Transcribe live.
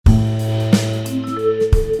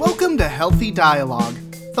Healthy Dialogue,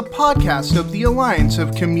 the podcast of the Alliance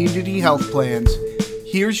of Community Health Plans.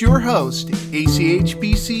 Here's your host,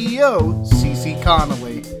 ACHP CEO, Cece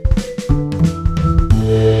Connolly.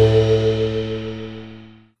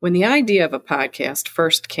 When the idea of a podcast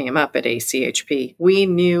first came up at ACHP, we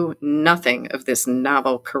knew nothing of this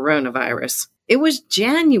novel coronavirus. It was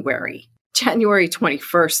January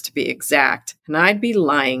 21st to be exact, and I'd be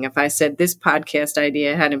lying if I said this podcast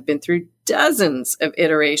idea hadn't been through dozens of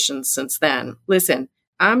iterations since then. Listen,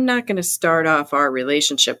 I'm not going to start off our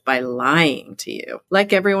relationship by lying to you.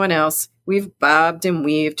 Like everyone else, we've bobbed and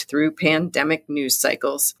weaved through pandemic news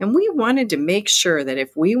cycles, and we wanted to make sure that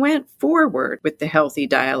if we went forward with the Healthy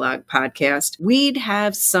Dialogue podcast, we'd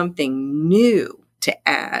have something new to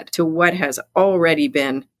add to what has already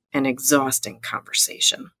been an exhausting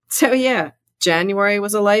conversation. So yeah, January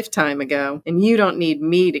was a lifetime ago, and you don't need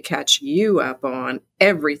me to catch you up on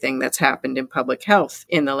everything that's happened in public health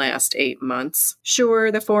in the last 8 months.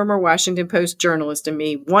 Sure, the former Washington Post journalist in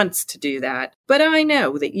me wants to do that, but I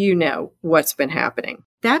know that you know what's been happening.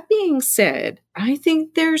 That being said, I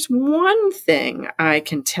think there's one thing I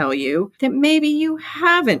can tell you that maybe you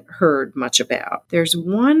haven't heard much about. There's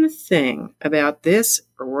one thing about this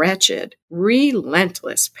wretched,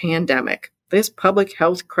 relentless pandemic, this public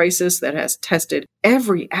health crisis that has tested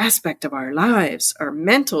every aspect of our lives, our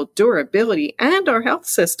mental durability, and our health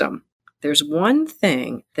system. There's one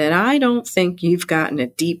thing that I don't think you've gotten a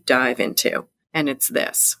deep dive into, and it's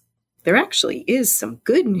this. There actually is some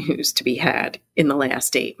good news to be had in the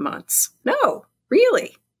last 8 months. No,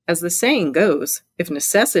 really. As the saying goes, if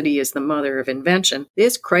necessity is the mother of invention,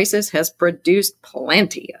 this crisis has produced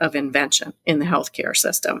plenty of invention in the healthcare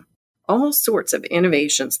system. All sorts of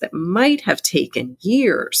innovations that might have taken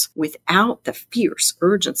years without the fierce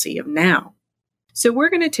urgency of now. So we're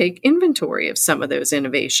going to take inventory of some of those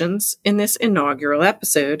innovations in this inaugural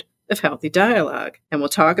episode of Healthy Dialogue, and we'll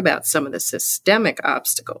talk about some of the systemic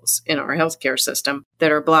obstacles in our healthcare system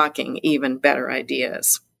that are blocking even better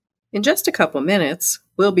ideas. In just a couple minutes,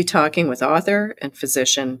 we'll be talking with author and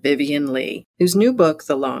physician Vivian Lee, whose new book,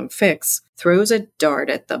 The Long Fix, throws a dart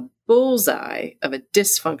at the bullseye of a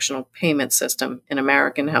dysfunctional payment system in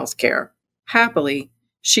American healthcare. Happily,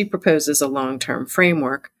 she proposes a long-term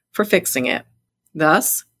framework for fixing it.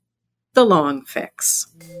 Thus, The Long Fix.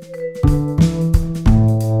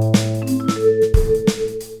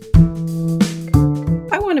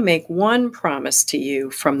 I want to make one promise to you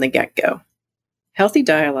from the get-go. Healthy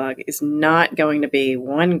Dialogue is not going to be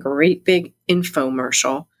one great big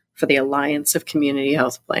infomercial for the Alliance of Community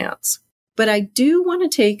Health Plans. But I do want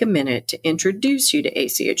to take a minute to introduce you to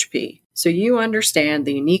ACHP so you understand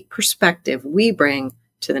the unique perspective we bring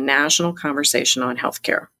to the national conversation on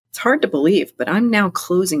healthcare. It's hard to believe, but I'm now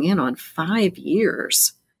closing in on 5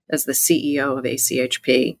 years as the CEO of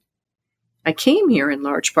ACHP. I came here in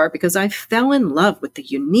large part because I fell in love with the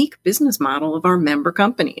unique business model of our member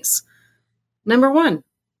companies. Number one,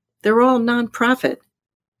 they're all nonprofit.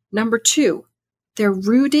 Number two, they're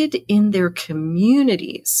rooted in their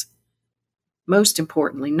communities. Most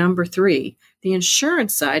importantly, number three, the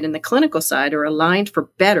insurance side and the clinical side are aligned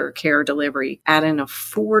for better care delivery at an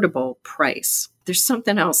affordable price. There's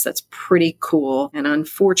something else that's pretty cool and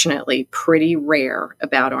unfortunately pretty rare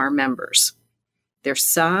about our members. Their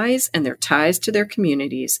size and their ties to their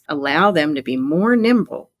communities allow them to be more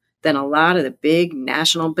nimble than a lot of the big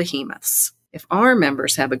national behemoths. If our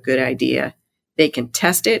members have a good idea, they can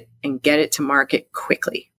test it and get it to market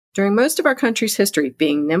quickly. During most of our country's history,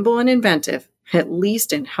 being nimble and inventive, at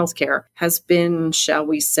least in healthcare, has been, shall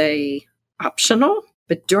we say, optional.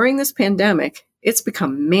 But during this pandemic, it's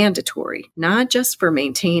become mandatory, not just for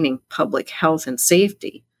maintaining public health and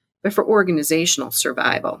safety, but for organizational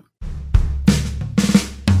survival.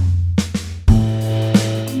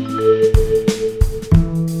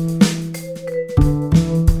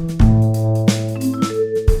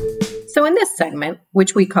 So in this segment,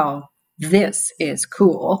 which we call This is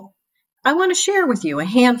Cool, I want to share with you a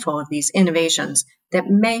handful of these innovations that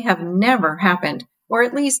may have never happened, or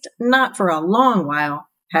at least not for a long while,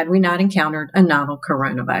 had we not encountered a novel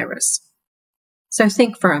coronavirus. So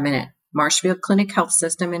think for a minute. Marshfield Clinic Health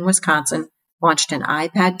System in Wisconsin launched an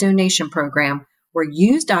iPad donation program where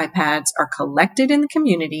used iPads are collected in the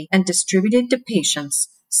community and distributed to patients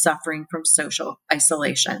suffering from social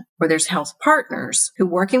isolation. Or there's Health Partners, who,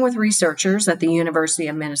 working with researchers at the University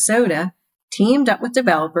of Minnesota, teamed up with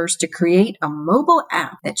developers to create a mobile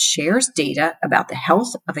app that shares data about the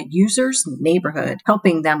health of a user's neighborhood,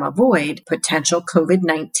 helping them avoid potential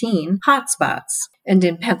COVID-19 hotspots. And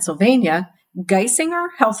in Pennsylvania, Geisinger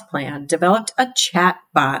Health Plan developed a chat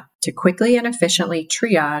bot to quickly and efficiently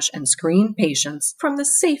triage and screen patients from the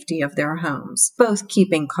safety of their homes, both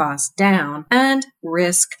keeping costs down and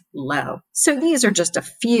risk low. So these are just a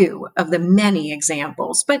few of the many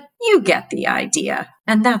examples, but you get the idea.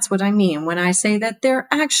 And that's what I mean when I say that there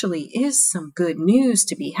actually is some good news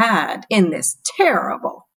to be had in this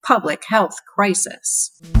terrible public health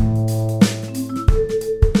crisis.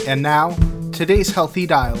 And now, today's Healthy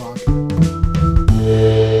Dialogue.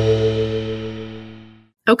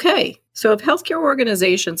 Okay, so if healthcare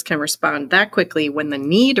organizations can respond that quickly when the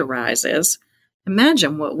need arises,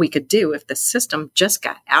 imagine what we could do if the system just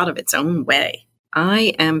got out of its own way.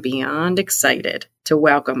 I am beyond excited to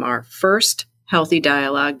welcome our first Healthy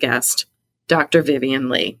Dialogue guest, Dr. Vivian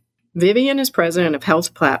Lee. Vivian is president of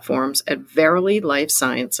health platforms at Verily Life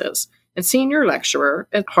Sciences and senior lecturer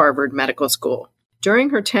at Harvard Medical School.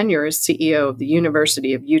 During her tenure as CEO of the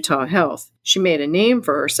University of Utah Health, she made a name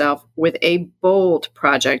for herself with a bold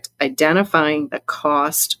project identifying the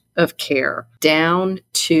cost of care down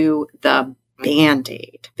to the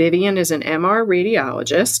Band-Aid. Vivian is an MR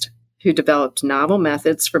radiologist who developed novel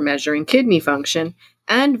methods for measuring kidney function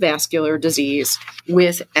and vascular disease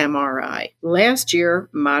with MRI. Last year,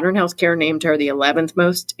 Modern Healthcare named her the 11th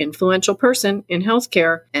most influential person in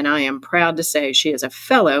healthcare, and I am proud to say she is a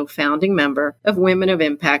fellow founding member of Women of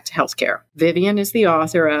Impact Healthcare. Vivian is the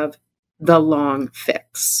author of The Long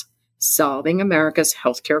Fix: Solving America's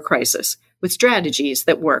Healthcare Crisis with Strategies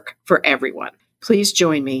That Work for Everyone. Please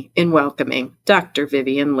join me in welcoming Dr.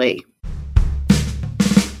 Vivian Lee.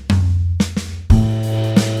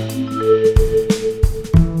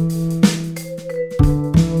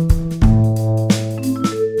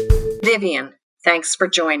 Vivian, thanks for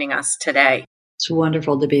joining us today. It's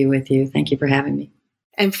wonderful to be with you. Thank you for having me.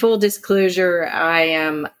 And full disclosure, I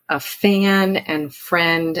am a fan and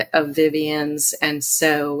friend of Vivian's, and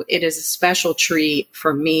so it is a special treat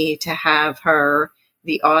for me to have her,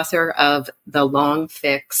 the author of The Long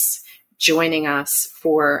Fix, joining us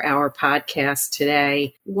for our podcast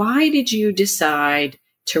today. Why did you decide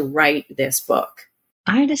to write this book?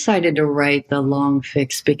 I decided to write The Long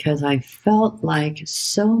Fix because I felt like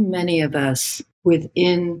so many of us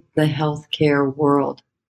within the healthcare world,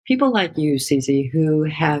 people like you, Cece, who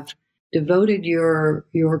have devoted your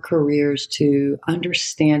careers to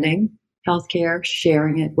understanding healthcare,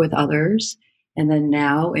 sharing it with others, and then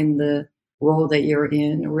now in the role that you're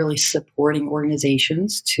in, really supporting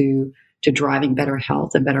organizations to driving better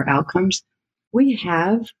health and better outcomes. We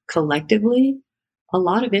have collectively a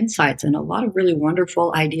lot of insights and a lot of really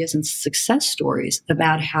wonderful ideas and success stories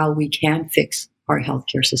about how we can fix our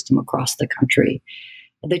healthcare system across the country.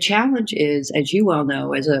 The challenge is, as you well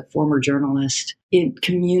know, as a former journalist, in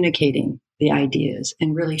communicating the ideas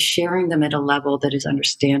and really sharing them at a level that is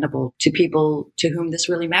understandable to people to whom this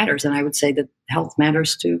really matters. And I would say that health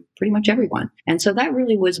matters to pretty much everyone. And so that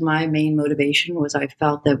really was my main motivation, was I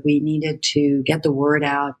felt that we needed to get the word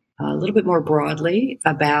out a little bit more broadly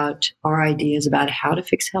about our ideas about how to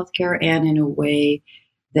fix healthcare, and in a way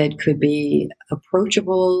that could be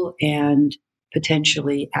approachable and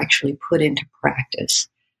potentially actually put into practice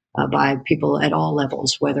by people at all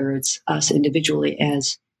levels, whether it's us individually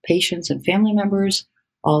as patients and family members,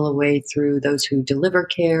 all the way through those who deliver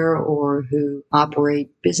care or who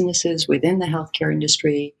operate businesses within the healthcare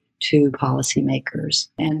industry, to policymakers.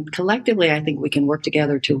 And collectively, I think we can work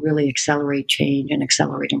together to really accelerate change and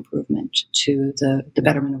accelerate improvement to the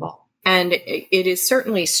betterment of all. And it is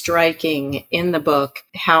certainly striking in the book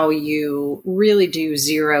how you really do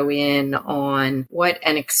zero in on what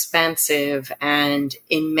an expensive and,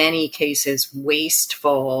 in many cases,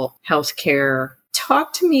 wasteful healthcare.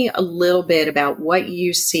 Talk to me a little bit about what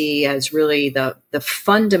you see as really the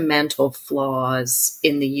fundamental flaws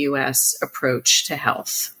in the U.S. approach to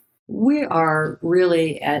health. We are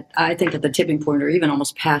really at the tipping point, or even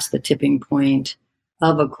almost past the tipping point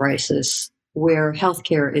of a crisis where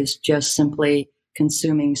healthcare is just simply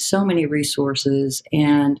consuming so many resources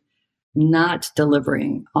and not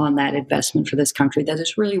delivering on that investment for this country that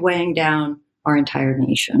is really weighing down our entire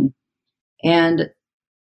nation. And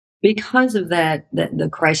because of that, the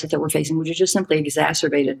crisis that we're facing, which is just simply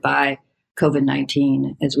exacerbated by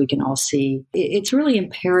COVID-19, as we can all see, it's really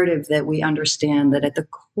imperative that we understand that at the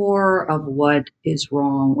core of what is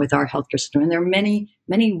wrong with our healthcare system, and there are many,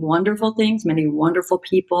 many wonderful things, many wonderful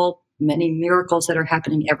people, many miracles that are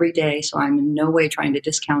happening every day. So I'm in no way trying to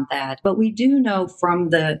discount that. But we do know from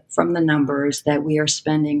the numbers that we are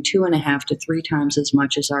spending 2.5 to 3 times as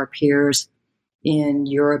much as our peers in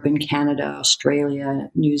Europe and Canada, Australia,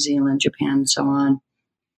 New Zealand, Japan, and so on.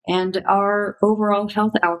 And our overall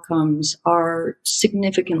health outcomes are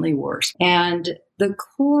significantly worse. And the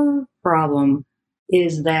core problem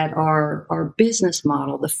is that our business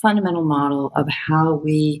model, the fundamental model of how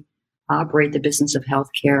we operate the business of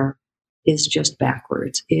healthcare, is just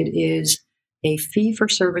backwards. It is a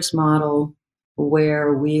fee-for-service model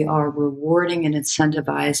where we are rewarding and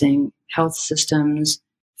incentivizing health systems,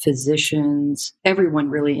 physicians, everyone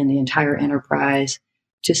really in the entire enterprise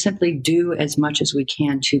to simply do as much as we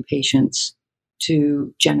can to patients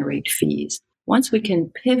to generate fees. Once we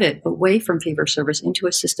can pivot away from fee-for-service into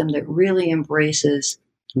a system that really embraces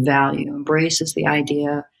value, embraces the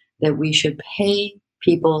idea that we should pay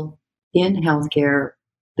people in healthcare,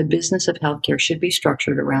 the business of healthcare should be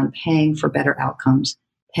structured around paying for better outcomes,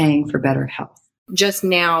 paying for better health. Just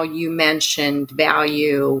now you mentioned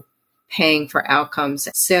value, paying for outcomes.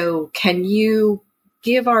 So can you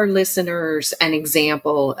give our listeners an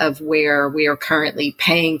example of where we are currently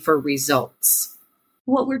paying for results?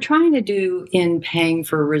 What we're trying to do in paying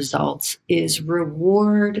for results is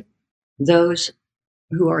reward those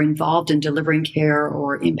who are involved in delivering care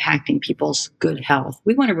or impacting people's good health.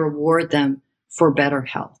 We want to reward them for better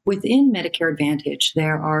health. Within Medicare Advantage,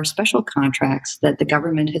 there are special contracts that the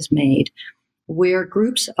government has made where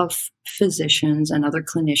groups of physicians and other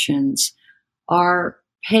clinicians are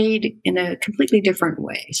paid in a completely different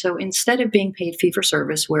way. So instead of being paid fee for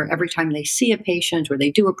service, where every time they see a patient or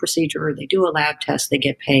they do a procedure or they do a lab test, they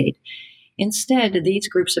get paid, instead, these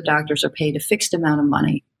groups of doctors are paid a fixed amount of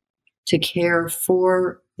money to care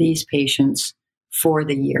for these patients for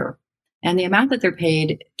the year. And the amount that they're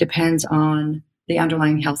paid depends on the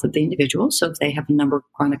underlying health of the individual. So if they have a number of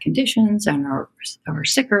chronic conditions and are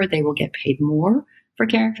sicker, they will get paid more for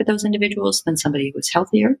caring for those individuals than somebody who is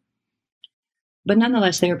healthier. But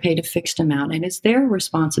nonetheless, they are paid a fixed amount, and it's their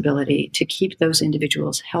responsibility to keep those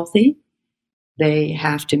individuals healthy. They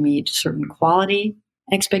have to meet certain quality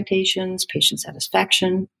expectations, patient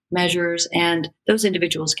satisfaction measures, and those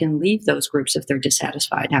individuals can leave those groups if they're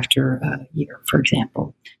dissatisfied after a year, for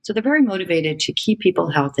example. So they're very motivated to keep people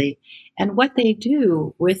healthy. And what they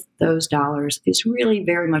do with those dollars is really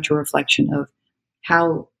very much a reflection of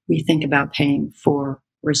how we think about paying for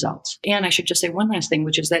results. And I should just say one last thing,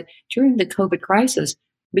 which is that during the COVID crisis,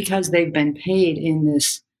 because they've been paid in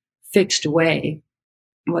this fixed way,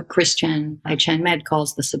 what Chris Chen by ChenMed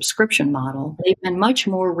calls the subscription model, they've been much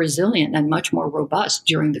more resilient and much more robust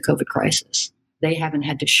during the COVID crisis. They haven't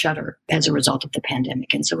had to shutter as a result of the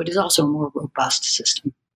pandemic. And so it is also a more robust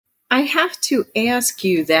system. I have to ask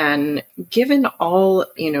you then, given all,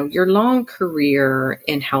 your long career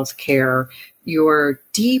in healthcare, your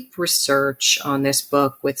deep research on this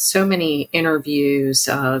book with so many interviews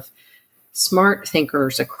of smart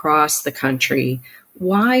thinkers across the country,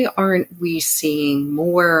 why aren't we seeing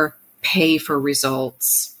more pay for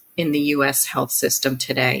results in the U.S. health system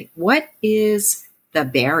today? What is the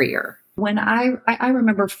barrier? When I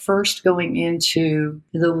remember first going into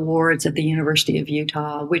the wards at the University of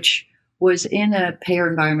Utah, which was in a payer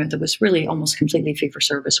environment that was really almost completely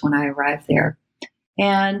fee-for-service when I arrived there.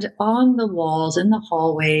 And on the walls, in the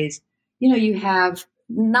hallways, you have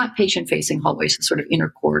not patient-facing hallways, the sort of inner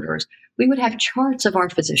corridors. We would have charts of our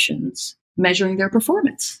physicians measuring their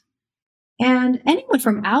performance. And anyone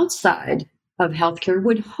from outside of healthcare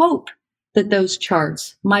would hope that those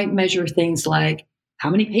charts might measure things like, how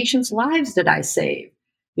many patients' lives did I save?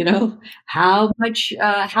 How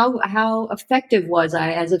effective was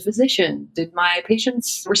I as a physician? Did my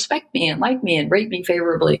patients respect me and like me and rate me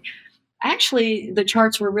favorably? Actually, the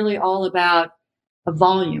charts were really all about a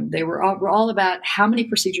volume. They were all about how many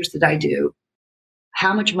procedures did I do?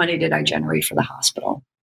 How much money did I generate for the hospital?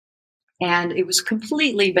 And it was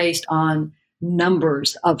completely based on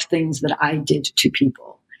numbers of things that I did to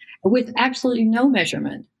people with absolutely no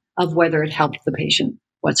measurement of whether it helped the patient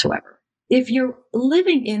whatsoever. If you're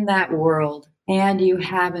living in that world and you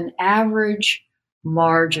have an average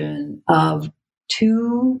margin of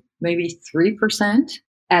 2, maybe 3%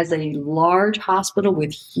 as a large hospital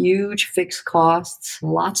with huge fixed costs,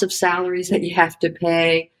 lots of salaries that you have to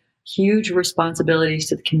pay, huge responsibilities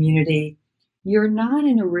to the community, you're not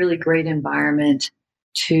in a really great environment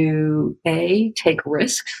to take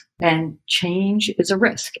risks, and change is a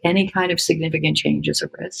risk. Any kind of significant change is a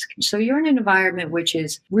risk. So you're in an environment which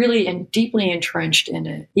is really and deeply entrenched in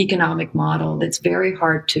an economic model that's very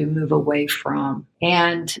hard to move away from.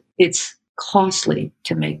 And it's costly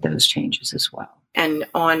to make those changes as well. And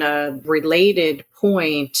on a related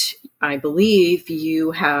point, I believe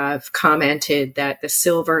you have commented that the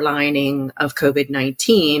silver lining of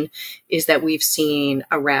COVID-19 is that we've seen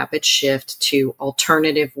a rapid shift to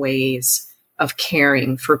alternative ways of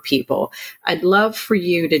caring for people. I'd love for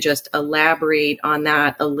you to just elaborate on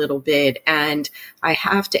that a little bit. And I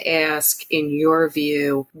have to ask, in your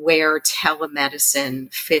view, where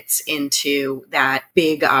telemedicine fits into that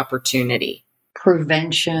big opportunity.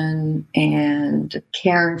 Prevention and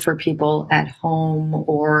caring for people at home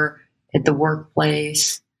or at the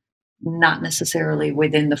workplace, not necessarily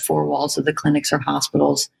within the four walls of the clinics or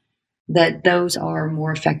hospitals, that those are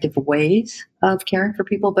more effective ways of caring for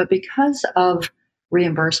people. But because of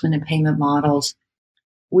reimbursement and payment models,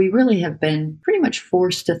 we really have been pretty much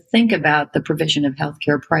forced to think about the provision of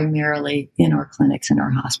healthcare primarily in our clinics and our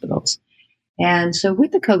hospitals. And so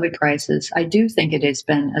with the COVID crisis, I do think it has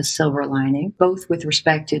been a silver lining, both with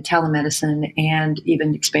respect to telemedicine and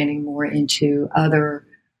even expanding more into other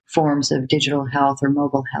forms of digital health or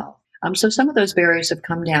mobile health. So some of those barriers have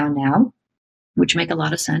come down now, which make a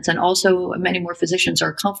lot of sense. And also many more physicians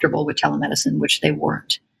are comfortable with telemedicine, which they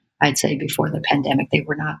weren't, I'd say, before the pandemic. They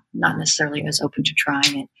were not necessarily as open to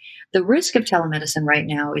trying it. The risk of telemedicine right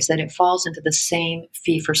now is that it falls into the same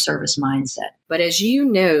fee-for-service mindset. But as you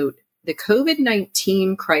note, the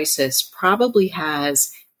COVID-19 crisis probably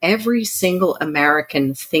has every single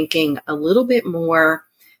American thinking a little bit more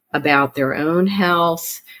about their own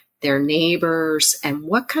health, their neighbors, and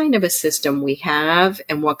what kind of a system we have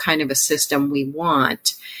and what kind of a system we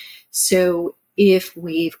want. So if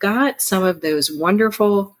we've got some of those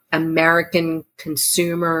wonderful American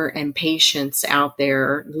consumer and patients out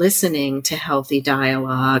there listening to Healthy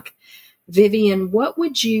Dialogue, Vivian, what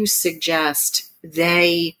would you suggest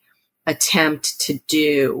they attempt to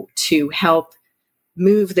do to help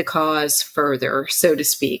move the cause further, so to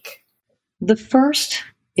speak? The first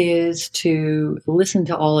is to listen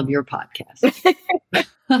to all of your podcasts.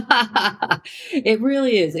 It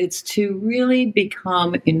really is. It's to really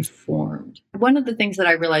become informed. One of the things that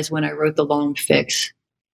I realized when I wrote The Long Fix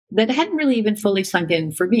that hadn't really even fully sunk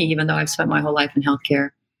in for me, even though I've spent my whole life in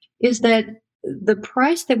healthcare, is that the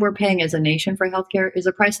price that we're paying as a nation for healthcare is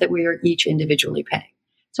a price that we are each individually paying.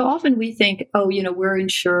 So often we think, we're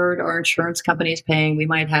insured, our insurance company is paying, we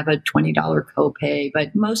might have a $20 copay,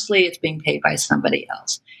 but mostly it's being paid by somebody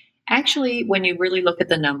else. Actually, when you really look at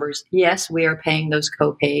the numbers, yes, we are paying those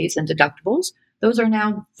copays and deductibles. Those are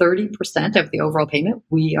now 30% of the overall payment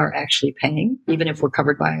we are actually paying, even if we're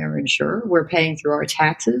covered by our insurer. We're paying through our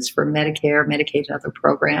taxes for Medicare, Medicaid, and other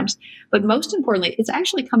programs. But most importantly, it's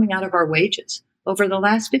actually coming out of our wages. Over the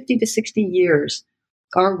last 50 to 60 years,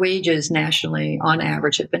 our wages nationally, on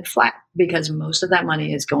average, have been flat because most of that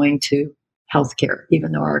money is going to healthcare,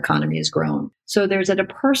 even though our economy has grown. So there's at a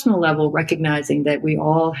personal level recognizing that we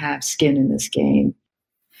all have skin in this game.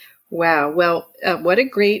 Wow. Well, what a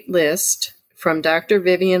great list from Dr.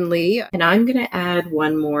 Vivian Lee. And I'm going to add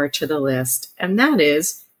one more to the list, and that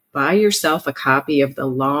is buy yourself a copy of The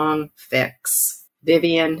Long Fix.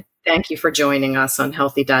 Vivian, thank you for joining us on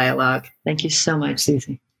Healthy Dialogue. Thank you so much,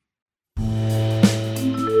 Cece.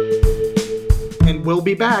 And we'll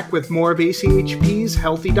be back with more of ACHP's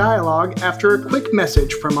Healthy Dialogue after a quick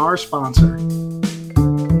message from our sponsor.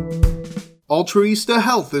 Altruista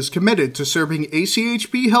Health is committed to serving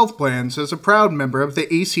ACHP health plans as a proud member of the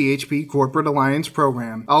ACHP Corporate Alliance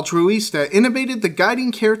program. Altruista innovated the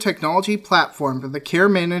Guiding Care technology platform for the care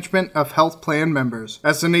management of health plan members.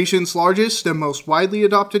 As the nation's largest and most widely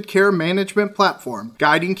adopted care management platform,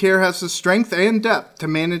 Guiding Care has the strength and depth to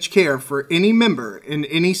manage care for any member in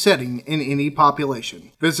any setting in any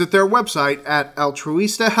population. Visit their website at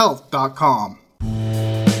altruistahealth.com.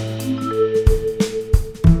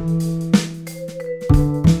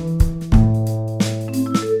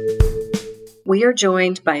 We are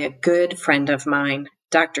joined by a good friend of mine,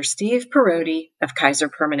 Dr. Steve Perotti of Kaiser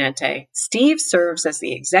Permanente. Steve serves as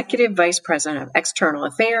the Executive Vice President of External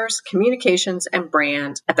Affairs, Communications, and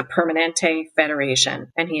Brand at the Permanente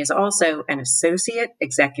Federation, and he is also an Associate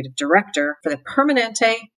Executive Director for the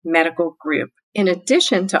Permanente Medical Group. In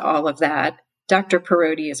addition to all of that, Dr.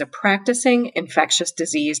 Perotti is a practicing infectious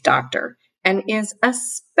disease doctor and is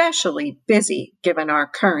especially busy given our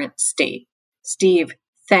current state. Steve,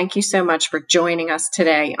 thank you so much for joining us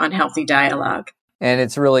today on Healthy Dialogue. And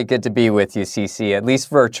it's really good to be with you, Cece, at least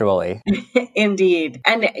virtually. Indeed.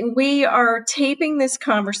 And we are taping this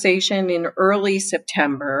conversation in early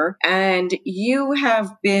September, and you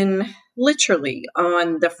have been literally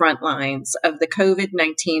on the front lines of the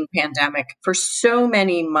COVID-19 pandemic for so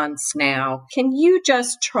many months now. Can you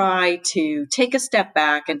just try to take a step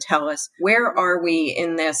back and tell us, where are we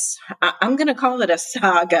in this, I'm going to call it a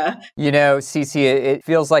saga? You know, Cece, it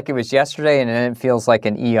feels like it was yesterday and then it feels like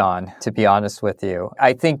an eon, to be honest with you.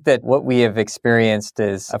 I think that what we have experienced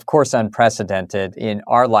is, of course, unprecedented in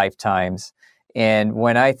our lifetimes. And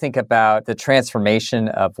when I think about the transformation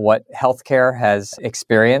of what healthcare has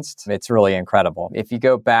experienced, it's really incredible. If you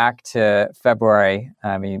go back to February,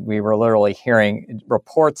 we were literally hearing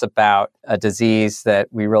reports about a disease that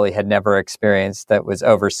we really had never experienced that was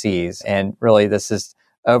overseas. And really, this is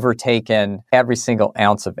overtaken every single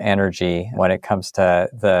ounce of energy when it comes to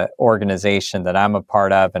the organization that I'm a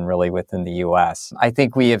part of and really within the U.S. I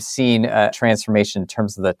think we have seen a transformation in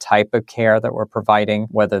terms of the type of care that we're providing,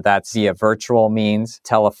 whether that's via virtual means,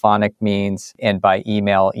 telephonic means, and by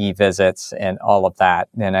email, e-visits, and all of that.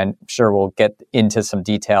 And I'm sure we'll get into some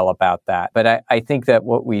detail about that. But I think that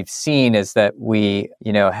what we've seen is that we,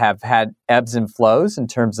 have had ebbs and flows in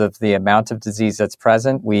terms of the amount of disease that's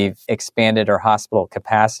present. We've expanded our hospital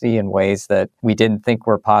capacity in ways that we didn't think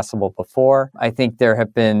were possible before. I think there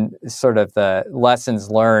have been sort of the lessons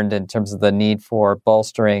learned in terms of the need for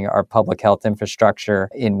bolstering our public health infrastructure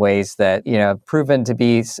in ways that, proven to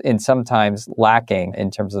be in sometimes lacking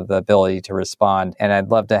in terms of the ability to respond. And I'd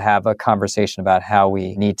love to have a conversation about how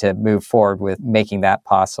we need to move forward with making that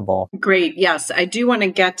possible. Great. Yes, I do want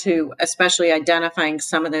to get to especially identifying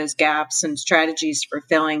some of those gaps and strategies for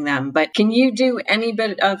filling them. But can you do any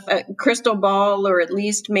bit of a crystal ball, or at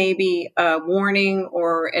least maybe a warning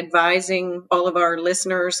or advising all of our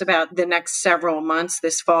listeners about the next several months,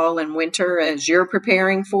 this fall and winter, as you're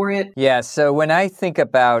preparing for it? Yeah. So when I think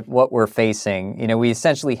about what we're facing, we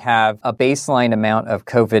essentially have a baseline amount of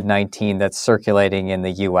COVID-19 that's circulating in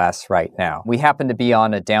the U.S. right now. We happen to be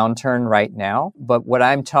on a downturn right now, but what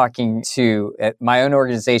I'm talking to at my own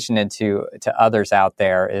organization and to others out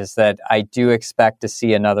there is that I do expect to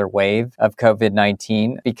see another wave of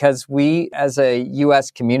COVID-19 because we, as a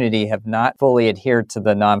U.S. community, have not fully adhered to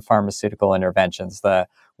the non-pharmaceutical interventions, the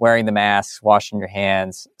wearing the masks, washing your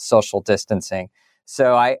hands, social distancing.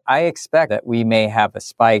 So I expect that we may have a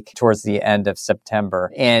spike towards the end of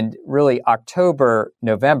September. And really, October,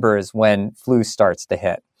 November is when flu starts to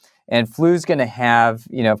hit. And flu is going to have,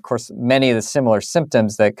 of course, many of the similar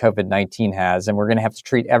symptoms that COVID-19 has. And we're going to have to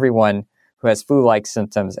treat everyone who has flu-like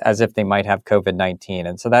symptoms as if they might have COVID-19.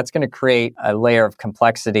 And so that's going to create a layer of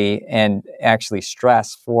complexity and actually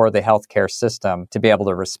stress for the healthcare system to be able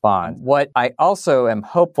to respond. What I also am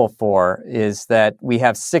hopeful for is that we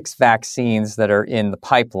have 6 vaccines that are in the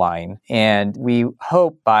pipeline. And we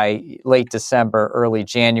hope by late December, early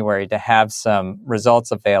January to have some results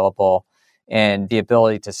available and the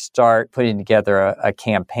ability to start putting together a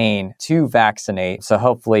campaign to vaccinate. So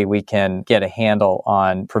hopefully we can get a handle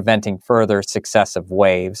on preventing further successive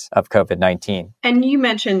waves of COVID-19. And you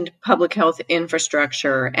mentioned public health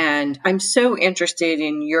infrastructure, and I'm so interested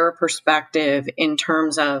in your perspective in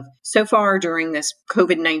terms of, so far during this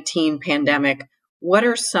COVID-19 pandemic, what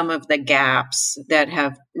are some of the gaps that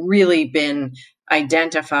have really been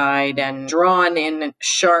identified and drawn in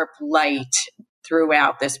sharp light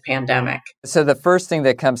throughout this pandemic? So the first thing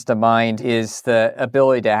that comes to mind is the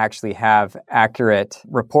ability to actually have accurate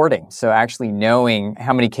reporting. So actually knowing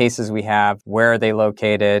how many cases we have, where are they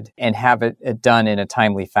located, and have it done in a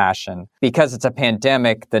timely fashion. Because it's a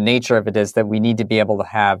pandemic, the nature of it is that we need to be able to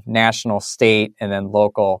have national, state, and then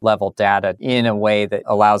local level data in a way that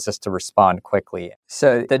allows us to respond quickly.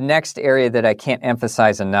 So the next area that I can't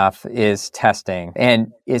emphasize enough is testing.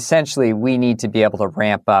 And essentially, we need to be able to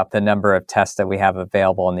ramp up the number of tests that we have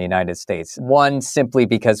available in the United States. One, simply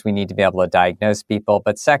because we need to be able to diagnose people.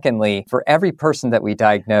 But secondly, for every person that we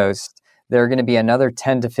diagnosed, there are going to be another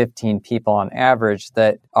 10 to 15 people on average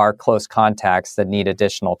that are close contacts that need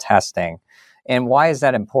additional testing. And why is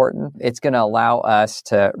that important? It's going to allow us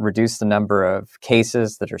to reduce the number of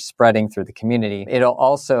cases that are spreading through the community. It'll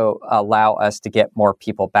also allow us to get more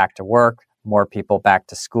people back to work, more people back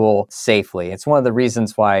to school safely. It's one of the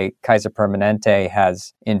reasons why Kaiser Permanente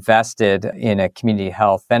has invested in a community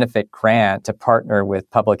health benefit grant to partner with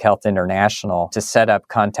Public Health International to set up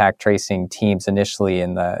contact tracing teams initially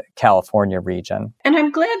in the California region. And I'm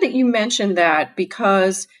glad that you mentioned that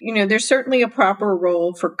because, there's certainly a proper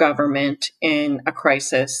role for government in a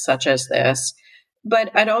crisis such as this.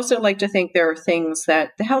 But I'd also like to think there are things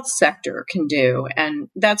that the health sector can do. And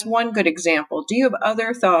that's one good example. Do you have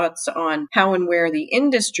other thoughts on how and where the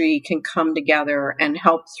industry can come together and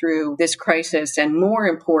help through this crisis? And more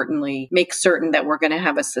importantly, make certain that we're going to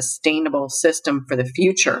have a sustainable system for the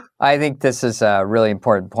future? I think this is a really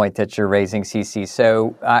important point that you're raising, Cece.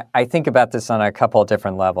 So I think about this on a couple of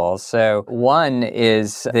different levels. So one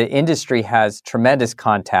is the industry has tremendous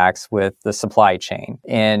contacts with the supply chain.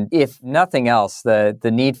 And if nothing else,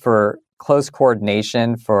 the need for close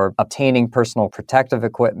coordination for obtaining personal protective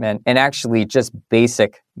equipment and actually just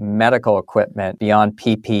basic medical equipment beyond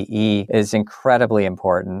PPE is incredibly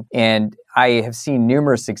important. And I have seen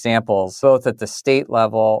numerous examples, both at the state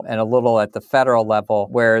level and a little at the federal level,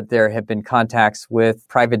 where there have been contacts with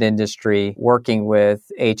private industry, working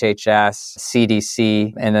with HHS,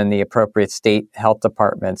 CDC, and then the appropriate state health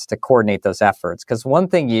departments to coordinate those efforts. Because one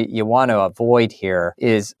thing you want to avoid here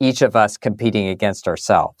is each of us competing against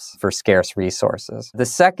ourselves for scarce resources. The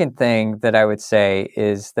second thing that I would say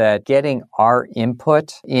is that getting our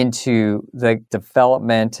input into the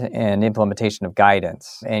development and implementation of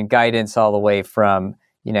guidance, and guidance all the way from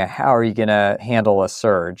how are you going to handle a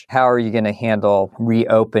surge? How are you going to handle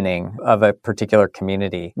reopening of a particular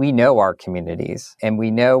community? We know our communities and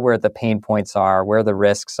we know where the pain points are, where the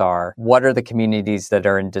risks are. What are the communities that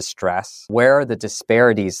are in distress? Where are the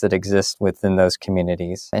disparities that exist within those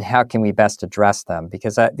communities? And how can we best address them?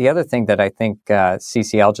 Because the other thing that I think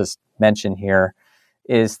CCL just mentioned here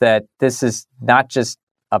is that this is not just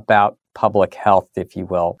about public health, if you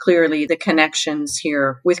will. Clearly, the connections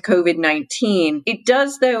here with COVID-19. It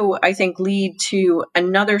does, though, I think, lead to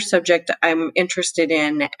another subject I'm interested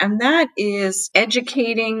in, and that is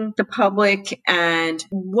educating the public and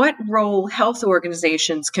what role health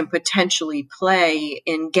organizations can potentially play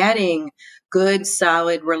in getting good,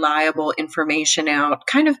 solid, reliable information out,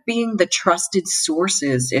 kind of being the trusted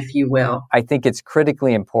sources, if you will. I think it's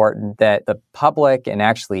critically important that the public and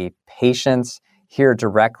actually patients hear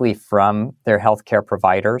directly from their healthcare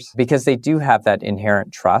providers, because they do have that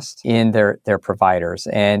inherent trust in their providers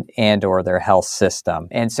and or their health system.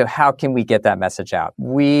 And so how can we get that message out?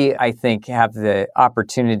 We, I think, have the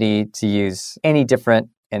opportunity to use any different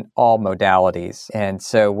in all modalities. And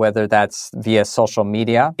so whether that's via social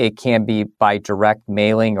media, it can be by direct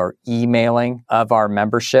mailing or emailing of our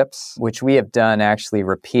memberships, which we have done actually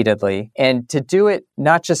repeatedly. And to do it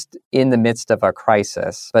not just in the midst of a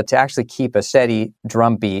crisis, but to actually keep a steady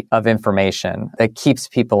drumbeat of information that keeps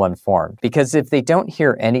people informed. Because if they don't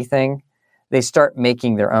hear anything, they start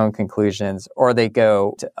making their own conclusions or they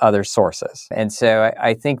go to other sources. And so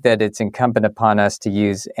I think that it's incumbent upon us to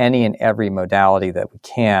use any and every modality that we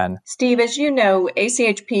can. Steve, as you know,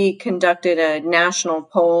 ACHP conducted a national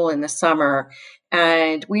poll in the summer,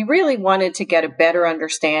 and we really wanted to get a better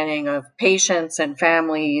understanding of patients and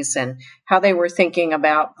families and how they were thinking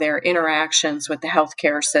about their interactions with the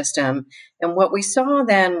healthcare system. And what we saw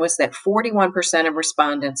then was that 41% of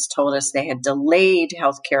respondents told us they had delayed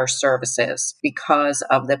healthcare services because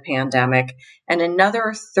of the pandemic, and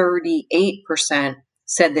another 38%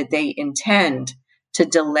 said that they intend to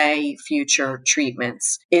delay future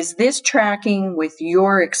treatments. Is this tracking with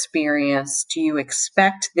your experience? Do you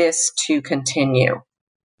expect this to continue?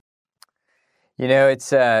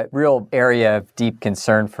 It's a real area of deep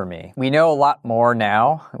concern for me. We know a lot more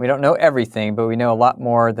now. We don't know everything, but we know a lot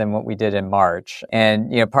more than what we did in March.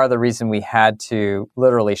 And, part of the reason we had to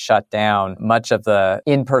literally shut down much of the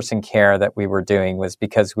in-person care that we were doing was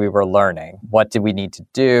because we were learning. What did we need to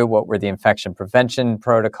do? What were the infection prevention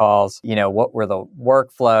protocols? What were the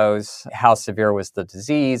workflows? How severe was the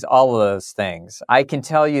disease? All of those things. I can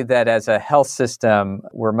tell you that as a health system,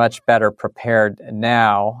 we're much better prepared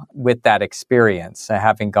now with that experience.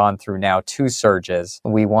 Having gone through now 2 surges,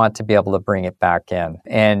 we want to be able to bring it back in.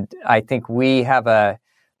 And I think we have a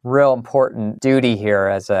real important duty here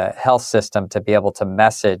as a health system to be able to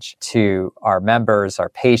message to our members, our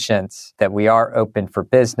patients, that we are open for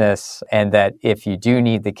business and that if you do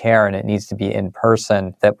need the care and it needs to be in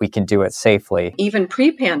person, that we can do it safely. Even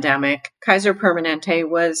pre-pandemic, Kaiser Permanente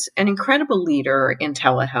was an incredible leader in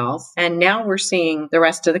telehealth, and now we're seeing the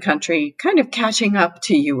rest of the country kind of catching up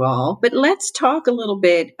to you all. But let's talk a little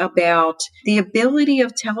bit about the ability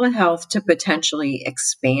of telehealth to potentially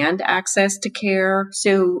expand access to care.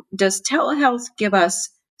 So does telehealth give us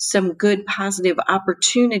some good positive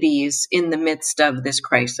opportunities in the midst of this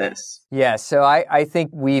crisis? Yeah, so I think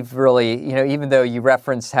we've really, even though you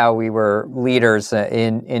referenced how we were leaders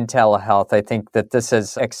in telehealth, I think that this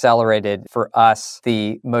has accelerated for us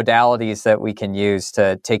the modalities that we can use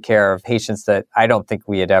to take care of patients that I don't think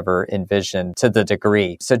we had ever envisioned to the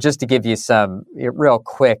degree. So just to give you some real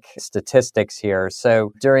quick statistics here.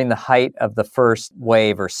 So during the height of the first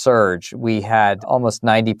wave or surge, we had almost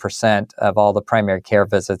 90% of all the primary care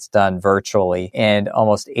visits done virtually and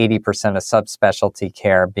almost 80% of subspecialty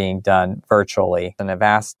care being done virtually. And I've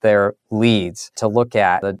asked their leads to look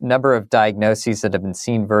at the number of diagnoses that have been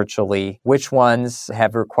seen virtually, which ones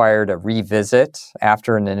have required a revisit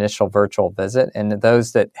after an initial virtual visit, and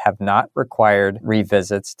those that have not required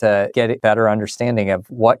revisits to get a better understanding of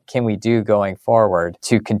what can we do going forward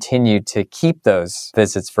to continue to keep those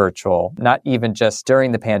visits virtual, not even just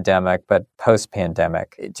during the pandemic, but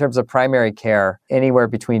post-pandemic. In terms of primary care, anywhere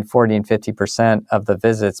between 40 and 50% of the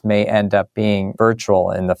visits may end up being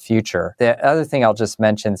virtual in the future. The other thing I'll just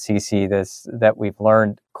mention, Cece, that we've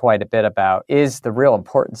learned quite a bit about is the real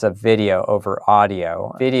importance of video over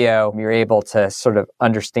audio. Video, you're able to sort of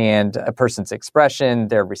understand a person's expression,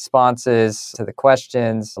 their responses to the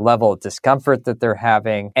questions, the level of discomfort that they're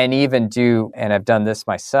having, and even do, and I've done this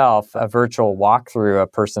myself, a virtual walkthrough of a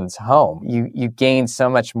person's home. You gain so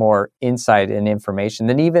much more insight and information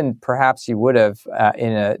than even perhaps you would have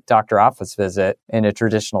in a doctor office visit in a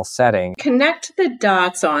traditional setting. Connect the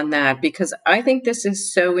dots on that, because I think this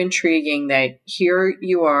is so intriguing that here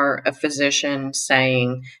you are, a physician,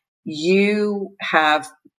 saying you have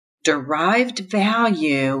derived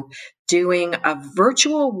value doing a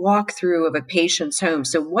virtual walkthrough of a patient's home.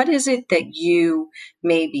 So what is it that you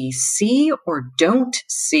maybe see or don't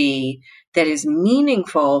see that is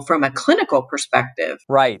meaningful from a clinical perspective?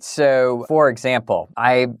 Right. So, for example,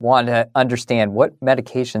 I want to understand what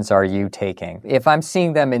medications are you taking? If I'm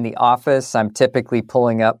seeing them in the office, I'm typically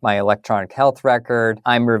pulling up my electronic health record.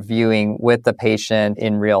 I'm reviewing with the patient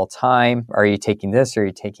in real time. Are you taking this? Are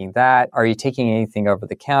you taking that? Are you taking anything over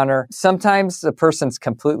the counter? Sometimes the person's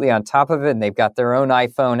completely on top of it and they've got their own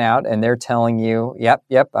iPhone out and they're telling you,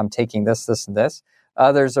 yep, I'm taking this, this, and this.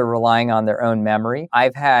 Others are relying on their own memory.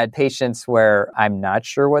 I've had patients where I'm not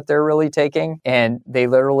sure what they're really taking, and they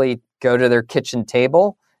literally go to their kitchen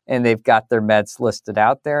table and they've got their meds listed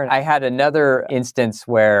out there. I had another instance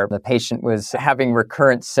where the patient was having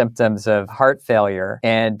recurrent symptoms of heart failure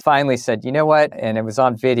and finally said, you know what? And it was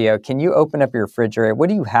on video. Can you open up your refrigerator? What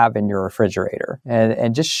do you have in your refrigerator?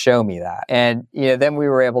 And just show me that. And then we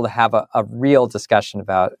were able to have a real discussion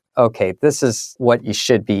about, okay, this is what you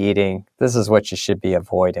should be eating. This is what you should be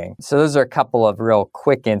avoiding. So those are a couple of real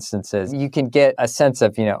quick instances. You can get a sense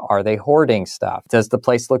of, are they hoarding stuff? Does the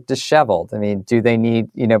place look disheveled? I mean, do they need,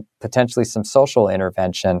 potentially some social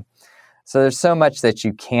intervention? So there's so much that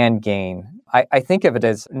you can gain. I think of it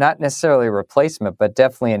as not necessarily a replacement, but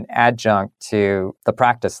definitely an adjunct to the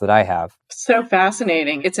practice that I have. So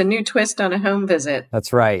fascinating. It's a new twist on a home visit.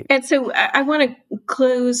 That's right. And so I want to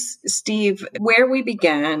close, Steve, where we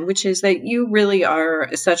began, which is that you really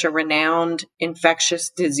are such a renowned infectious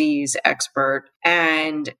disease expert.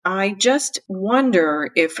 And I just wonder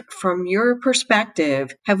if, from your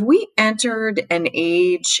perspective, have we entered an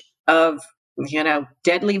age of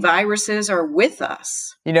deadly viruses are with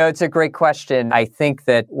us? It's a great question. I think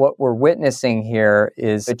that what we're witnessing here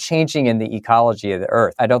is a changing in the ecology of the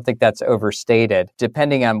earth. I don't think that's overstated.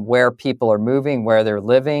 Depending on where people are moving, where they're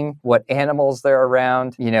living, what animals they're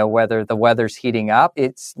around, whether the weather's heating up,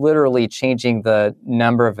 it's literally changing the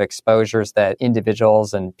number of exposures that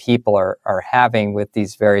individuals and people are having with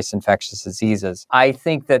these various infectious diseases. I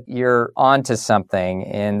think that you're onto something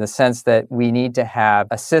in the sense that we need to have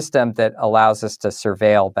a system that allows us to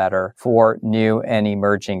surveil better for new and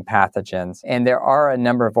emerging pathogens. And there are a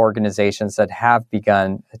number of organizations that have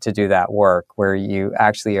begun to do that work where you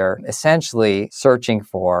actually are essentially searching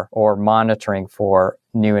for or monitoring for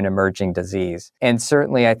new and emerging disease. And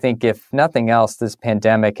certainly, I think if nothing else, this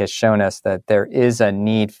pandemic has shown us that there is a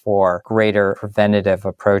need for greater preventative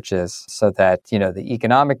approaches so that, the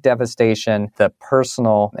economic devastation, the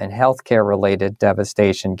personal and healthcare related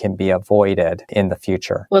devastation can be avoided in the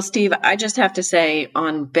future. Well, Steve, I just have to say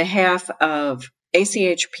on behalf of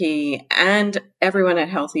ACHP and everyone at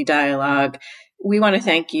Healthy Dialogue, we want to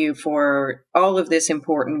thank you for all of this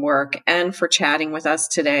important work and for chatting with us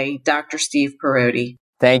today, Dr. Steve Perotti.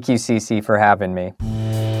 Thank you, Cece, for having me.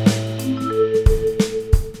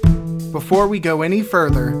 Before we go any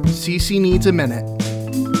further, Cece needs a minute.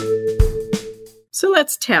 So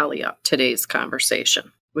let's tally up today's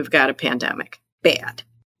conversation. We've got a pandemic. Bad.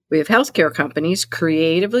 We have healthcare companies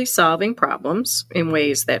creatively solving problems in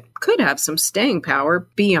ways that could have some staying power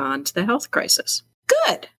beyond the health crisis.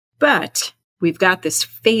 Good. But we've got this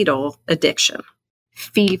fatal addiction,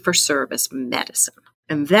 fee-for-service medicine.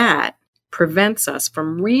 And that prevents us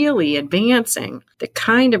from really advancing the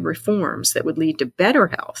kind of reforms that would lead to better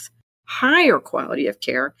health, higher quality of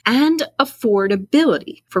care, and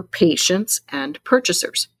affordability for patients and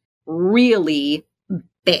purchasers. Really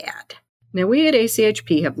bad. Now, we at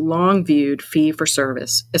ACHP have long viewed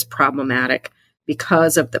fee-for-service as problematic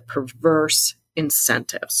because of the perverse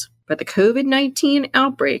incentives. but the COVID-19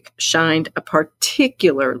 outbreak shined a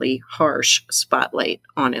particularly harsh spotlight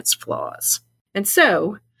on its flaws. And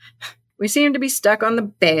so, we seem to be stuck on the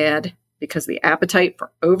bad because the appetite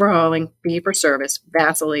for overhauling fee-for-service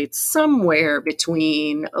vacillates somewhere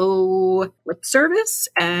between, lip service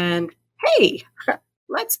and, hey,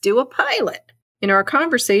 let's do a pilot. In our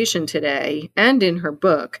conversation today, and in her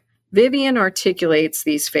book, Vivian articulates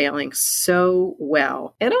these failings so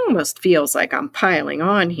well, it almost feels like I'm piling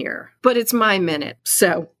on here. But it's my minute,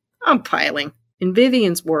 so I'm piling. In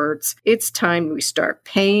Vivian's words, it's time we start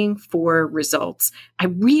paying for results. I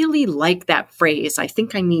really like that phrase. I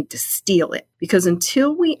think I need to steal it, because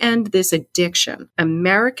until we end this addiction,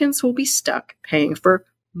 Americans will be stuck paying for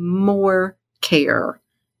more care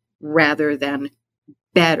rather than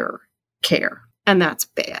better care. And that's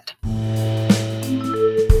bad.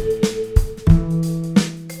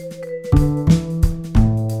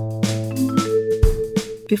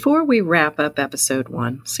 Before we wrap up episode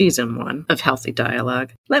 1, season 1 of Healthy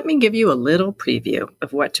Dialogue, let me give you a little preview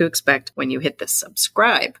of what to expect when you hit the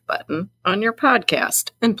subscribe button on your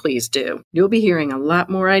podcast. And please do. You'll be hearing a lot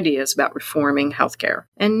more ideas about reforming healthcare,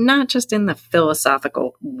 and not just in the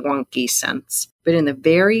philosophical, wonky sense, but in the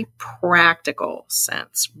very practical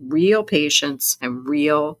sense, real patients and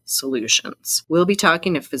real solutions. We'll be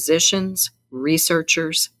talking to physicians,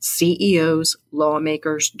 researchers, CEOs,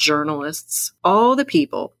 lawmakers, journalists, all the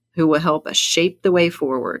people who will help us shape the way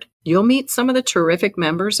forward. You'll meet some of the terrific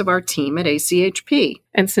members of our team at ACHP.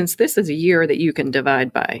 And since this is a year that you can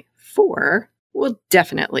divide by 4, we'll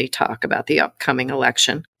definitely talk about the upcoming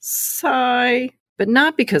election. Sigh. But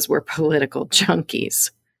not because we're political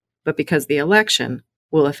junkies, but because the election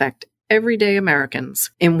will affect everyday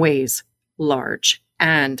Americans in ways large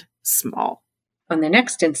and small. On the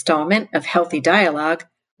next installment of Healthy Dialogue,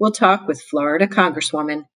 we'll talk with Florida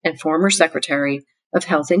Congresswoman and former Secretary of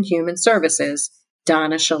Health and Human Services,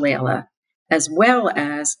 Donna Shalala, as well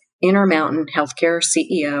as Intermountain Healthcare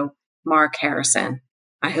CEO, Mark Harrison.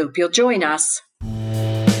 I hope you'll join us.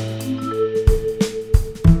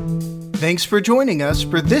 Thanks for joining us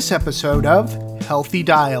for this episode of Healthy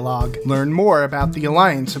Dialogue. Learn more about the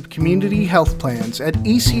Alliance of Community Health Plans at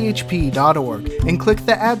achp.org and click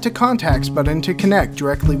the Add to Contacts button to connect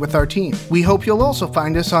directly with our team. We hope you'll also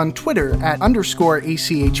find us on Twitter at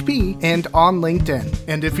 _ACHP and on LinkedIn.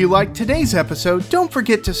 And if you liked today's episode, don't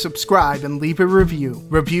forget to subscribe and leave a review.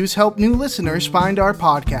 Reviews help new listeners find our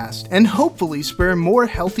podcast and hopefully spur more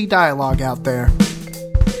healthy dialogue out there.